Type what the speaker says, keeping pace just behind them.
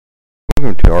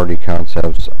Welcome to RD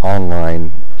Concepts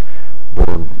online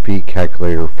board V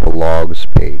calculator for logs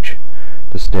page.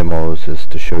 This demo is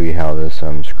just to show you how this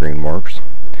screen works.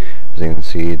 As you can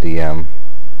see, we have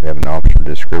an optional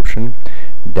description,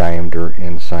 diameter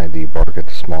inside the bracket,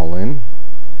 the small end,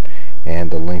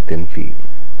 and the length in feet.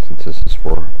 Since this is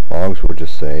for logs, we'll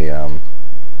just say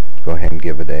go ahead and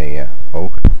give it a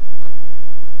oak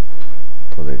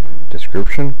for the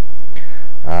description.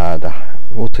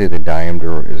 We'll say the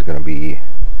diameter is going to be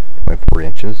 0.4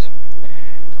 inches,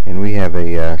 and we have a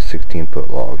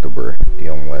 16-foot log that we're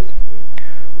dealing with.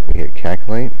 We hit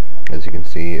calculate. As you can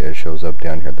see, it shows up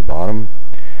down here at the bottom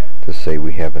to say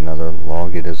we have another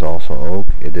log. It is also oak.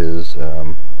 It is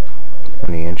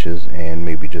 20 inches and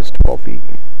maybe just 12 feet.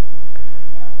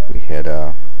 We hit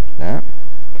that.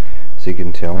 So you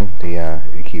can tell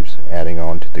it keeps adding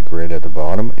on to the grid at the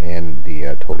bottom, and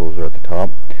the totals are at the top.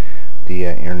 The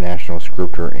International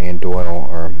Scripter and Doyle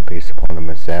are based upon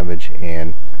the Savage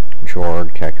and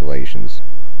Gerard calculations.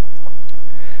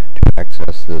 To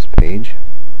access this page,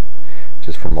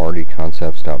 just from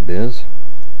rdconcepts.biz,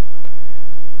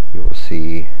 you will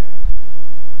see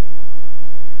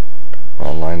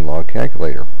online log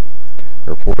calculator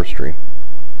or forestry.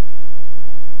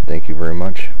 Thank you very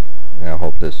much, and I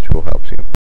hope this tool helps you.